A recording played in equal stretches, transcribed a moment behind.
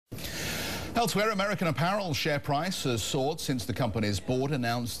Elsewhere, American Apparel share price has soared since the company's board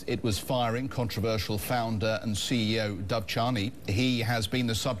announced it was firing controversial founder and CEO Dov Charney. He has been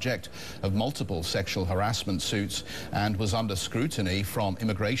the subject of multiple sexual harassment suits and was under scrutiny from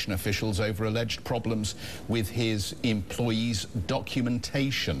immigration officials over alleged problems with his employees'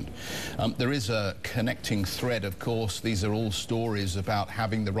 documentation. There is a connecting thread, of course. These are all stories about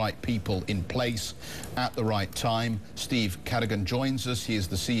having the right people in place at the right time. Steve Cadigan joins us. He is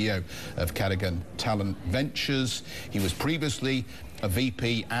the CEO of Cadigan Talent Ventures. He was previously a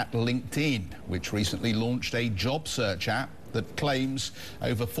VP at LinkedIn, which recently launched a job search app that claims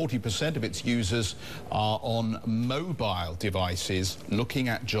over 40% of its users are on mobile devices looking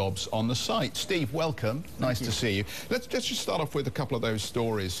at jobs on the site. Steve, welcome. Nice to see you. Let's just start off with a couple of those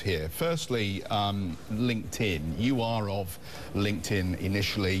stories here. Firstly, LinkedIn. You are of LinkedIn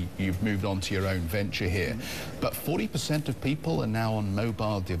initially. You've moved on to your own venture here. But 40% of people are now on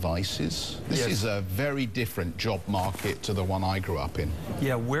mobile devices. This is a very different job market to the one I grew up in.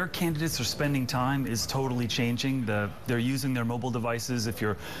 Yeah, where candidates are spending time is totally changing. They're using their mobile devices. If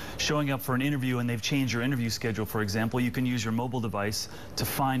you're showing up for an interview and they've changed your interview schedule, for example, you can use your mobile device to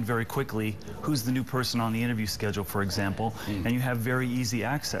find very quickly who's the new person on the interview schedule, for example, and you have very easy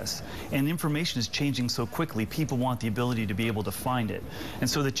access. And information is changing so quickly, people want the ability to be able to find it. And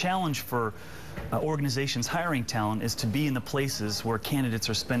so the challenge for organizations hiring talent is to be in the places where candidates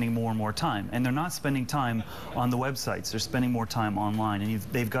are spending more and more time. And they're not spending time on the websites, they're spending more time online, and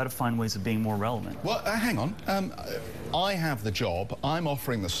they've got to find ways of being more relevant. Well, hang on. I have the job, I'm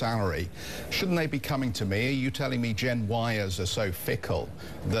offering the salary. Shouldn't they be coming to me? Are you telling me Gen Yers are so fickle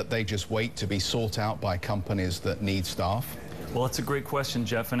that they just wait to be sought out by companies that need staff? Well, it's a great question,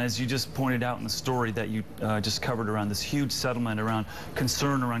 Jeff, and as you just pointed out in the story that you just covered around this huge settlement around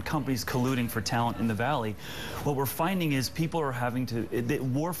concern around companies colluding for talent in the Valley, what we're finding is people are having to, the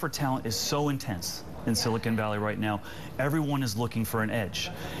war for talent is so intense in Silicon Valley right now. Everyone is looking for an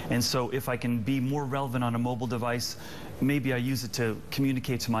edge. And so if I can be more relevant on a mobile device, maybe I use it to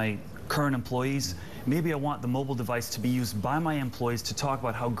communicate to my current employees. Maybe I want the mobile device to be used by my employees to talk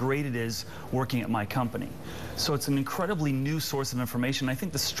about how great it is working at my company. So it's an incredibly new source of information. I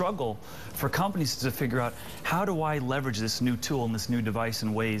think the struggle for companies is to figure out, how do I leverage this new tool and this new device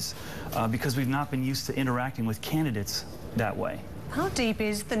in ways, because we've not been used to interacting with candidates that way. How deep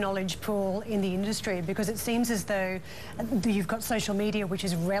is the knowledge pool in the industry? Because it seems as though you've got social media, which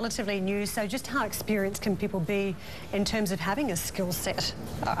is relatively new. So just how experienced can people be in terms of having a skill set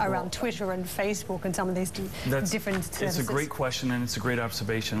around Twitter and Facebook and some of these different services? It's a great question and it's a great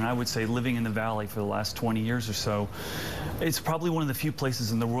observation. And I would say living in the Valley for the last 20 years or so, it's probably one of the few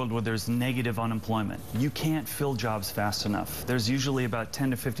places in the world where there's negative unemployment. You can't fill jobs fast enough. There's usually about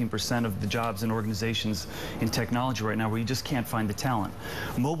 10 to 15% of the jobs in organizations in technology right now where you just can't find the talent.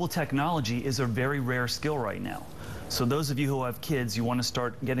 Mobile technology is a very rare skill right now. So those of you who have kids, you want to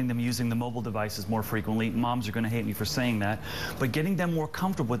start getting them using the mobile devices more frequently. Moms are going to hate me for saying that. But getting them more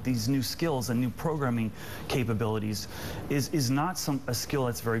comfortable with these new skills and new programming capabilities is not a skill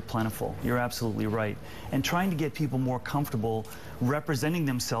that's very plentiful. You're absolutely right. And trying to get people more comfortable representing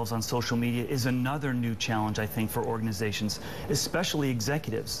themselves on social media is another new challenge, I think, for organizations, especially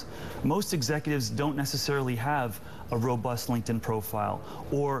executives. Most executives don't necessarily have a robust LinkedIn profile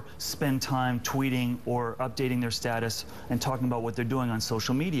or spend time tweeting or updating their status and talking about what they're doing on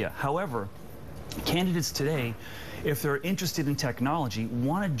social media. However, candidates today, if they're interested in technology,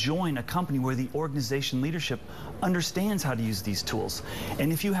 want to join a company where the organization leadership understands how to use these tools.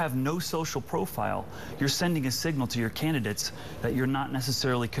 And if you have no social profile, you're sending a signal to your candidates that you're not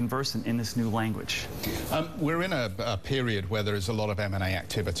necessarily conversant in this new language. We're in a period where there is a lot of M&A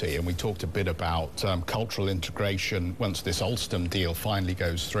activity, and we talked a bit about cultural integration once this Alstom deal finally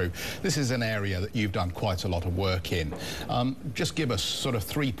goes through. This is an area that you've done quite a lot of work in. Just give us sort of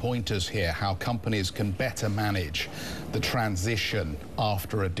 3 pointers here how companies can better manage the transition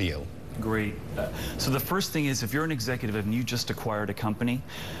after a deal. Great. So the first thing is, if you're an executive and you just acquired a company,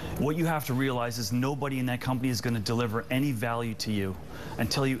 what you have to realize is nobody in that company is going to deliver any value to you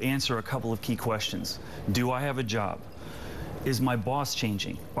until you answer a couple of key questions. Do I have a job? Is my boss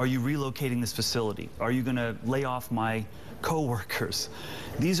changing? Are you relocating this facility? Are you going to lay off my coworkers?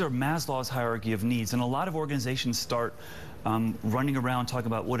 These are Maslow's hierarchy of needs, and a lot of organizations start running around talking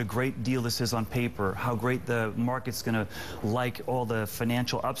about what a great deal this is on paper, how great the market's going to like all the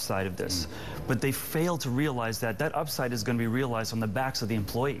financial upside of this. But they fail to realize that that upside is going to be realized on the backs of the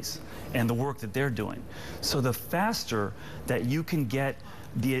employees and the work that they're doing. So the faster that you can get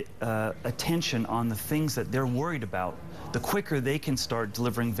the attention on the things that they're worried about, the quicker they can start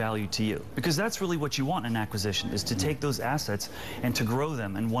delivering value to you. Because that's really what you want in an acquisition, is to take those assets and to grow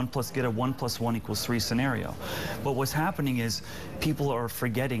them and get a 1 + 1 = 3 scenario. But what's happening is people are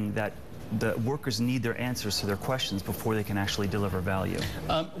forgetting that the workers need their answers to their questions before they can actually deliver value.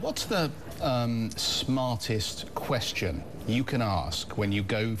 What's the smartest question you can ask when you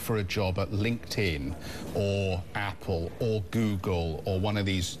go for a job at LinkedIn or Apple or Google or one of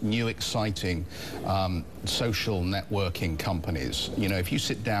these new exciting social networking companies? You know, if you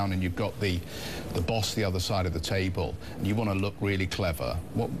sit down and you've got the boss the other side of the table and you want to look really clever,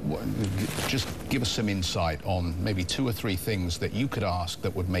 just give us some insight on maybe 2 or 3 things that you could ask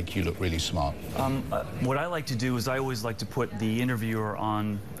that would make you look really smart. What I like to do is I always like to put the interviewer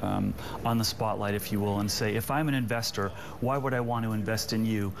on the spotlight, if you will, and say, if I'm an investor, why would I want to invest in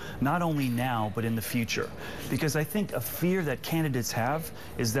you, not only now, but in the future? Because I think a fear that candidates have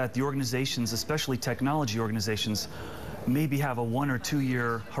is that the organizations, especially technology organizations, maybe have a 1 or 2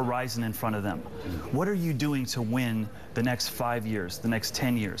 year horizon in front of them. What are you doing to win the next 5 years, the next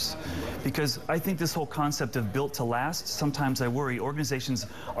 10 years? Because I think this whole concept of built to last, sometimes I worry organizations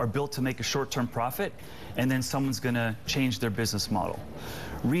are built to make a short-term profit, and then someone's going to change their business model.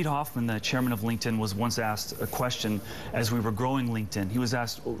 Reid Hoffman, the chairman of LinkedIn, was once asked a question as we were growing LinkedIn. He was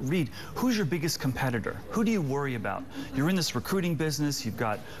asked, Reid, who's your biggest competitor? Who do you worry about? You're in this recruiting business, you've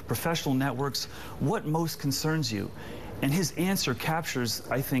got professional networks. What most concerns you? And his answer captures,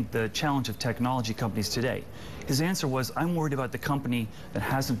 I think, the challenge of technology companies today. His answer was, I'm worried about the company that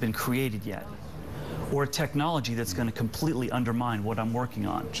hasn't been created yet, or a technology that's going to completely undermine what I'm working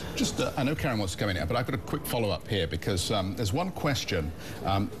on. I know Karen wants to come in here, but I've got a quick follow-up here, because there's one question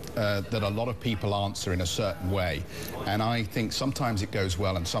that a lot of people answer in a certain way, and I think sometimes it goes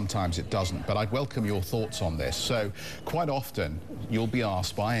well and sometimes it doesn't, but I'd welcome your thoughts on this. So quite often you'll be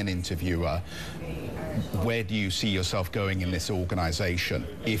asked by an interviewer, where do you see yourself going in this organization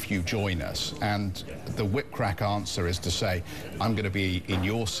if you join us? And the whip-crack answer is to say, I'm going to be in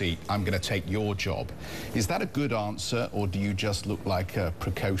your seat, I'm going to take your job. Is that a good answer, or do you just look like a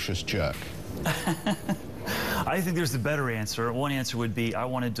precocious jerk? I think there's a better answer. One answer would be, I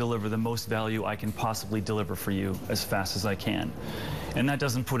want to deliver the most value I can possibly deliver for you as fast as I can. And that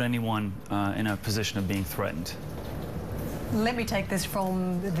doesn't put anyone in a position of being threatened. Let me take this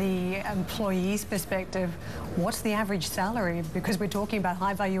from the employee's perspective. What's the average salary? Because we're talking about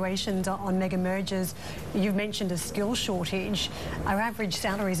high valuations on mega mergers. You've mentioned a skill shortage. Our average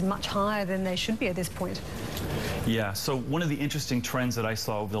salary is much higher than they should be at this point. Yeah, so one of the interesting trends that I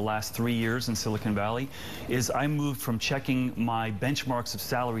saw over the last 3 years in Silicon Valley is I moved from checking my benchmarks of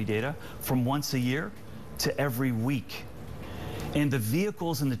salary data from once a year to every week. And the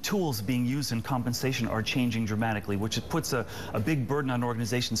vehicles and the tools being used in compensation are changing dramatically, which puts a big burden on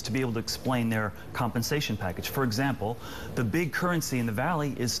organizations to be able to explain their compensation package. For example, the big currency in the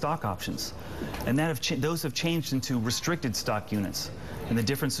Valley is stock options. And those have changed into restricted stock units. And the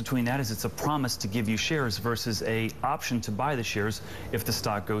difference between that is it's a promise to give you shares versus an option to buy the shares if the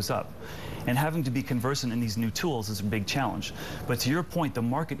stock goes up. And having to be conversant in these new tools is a big challenge. But to your point, the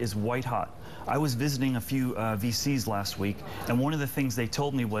market is white hot. I was visiting a few VCs last week, and one of the things they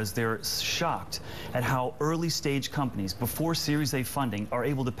told me was they're shocked at how early stage companies, before Series A funding, are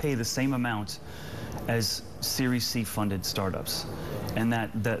able to pay the same amount as Series C funded startups. And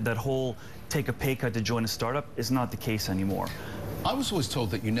that whole take a pay cut to join a startup is not the case anymore. I was always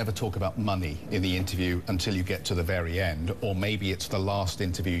told that you never talk about money in the interview until you get to the very end, or maybe it's the last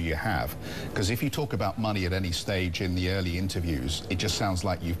interview you have. Because if you talk about money at any stage in the early interviews, it just sounds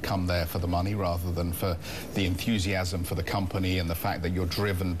like you've come there for the money rather than for the enthusiasm for the company and the fact that you're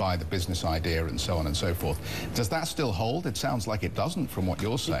driven by the business idea and so on and so forth. Does that still hold? It sounds like it doesn't from what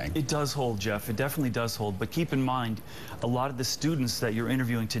you're saying. It does hold, Jeff. It definitely does hold. But keep in mind, a lot of the students that you're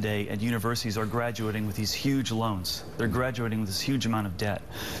interviewing today at universities are graduating with these huge loans. They're graduating with this huge amount of debt.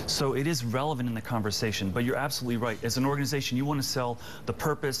 So it is relevant in the conversation, but you're absolutely right. As an organization, you want to sell the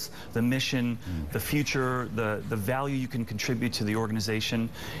purpose, the mission, the future, the value you can contribute to the organization.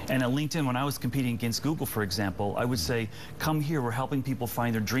 And at LinkedIn, when I was competing against Google, for example, I would say, come here, we're helping people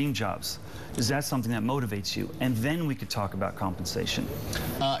find their dream jobs. Is that something that motivates you? And then we could talk about compensation.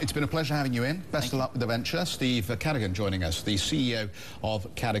 It's been a pleasure having you in. Best of luck with the venture. Steve Cadigan joining us, the CEO of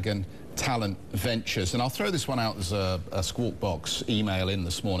Cadigan talent ventures. And I'll throw this one out as a Squawkbox email in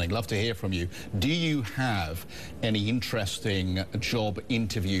this morning. Love to hear from you. Do you have any interesting job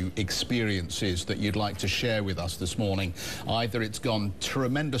interview experiences that you'd like to share with us this morning? Either it's gone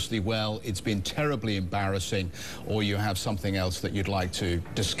tremendously well, it's been terribly embarrassing, or you have something else that you'd like to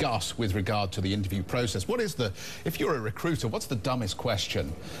discuss with regard to the interview process. What is the, if you're a recruiter, what's the dumbest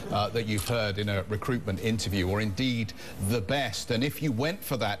question that you've heard in a recruitment interview, or indeed the best? And if you went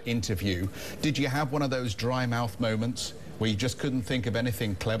for that interview, did you have one of those dry mouth moments where you just couldn't think of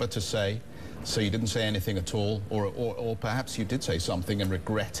anything clever to say, so you didn't say anything at all, or perhaps you did say something and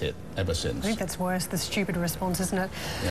regret it ever since? I think that's worse, the stupid response, isn't it?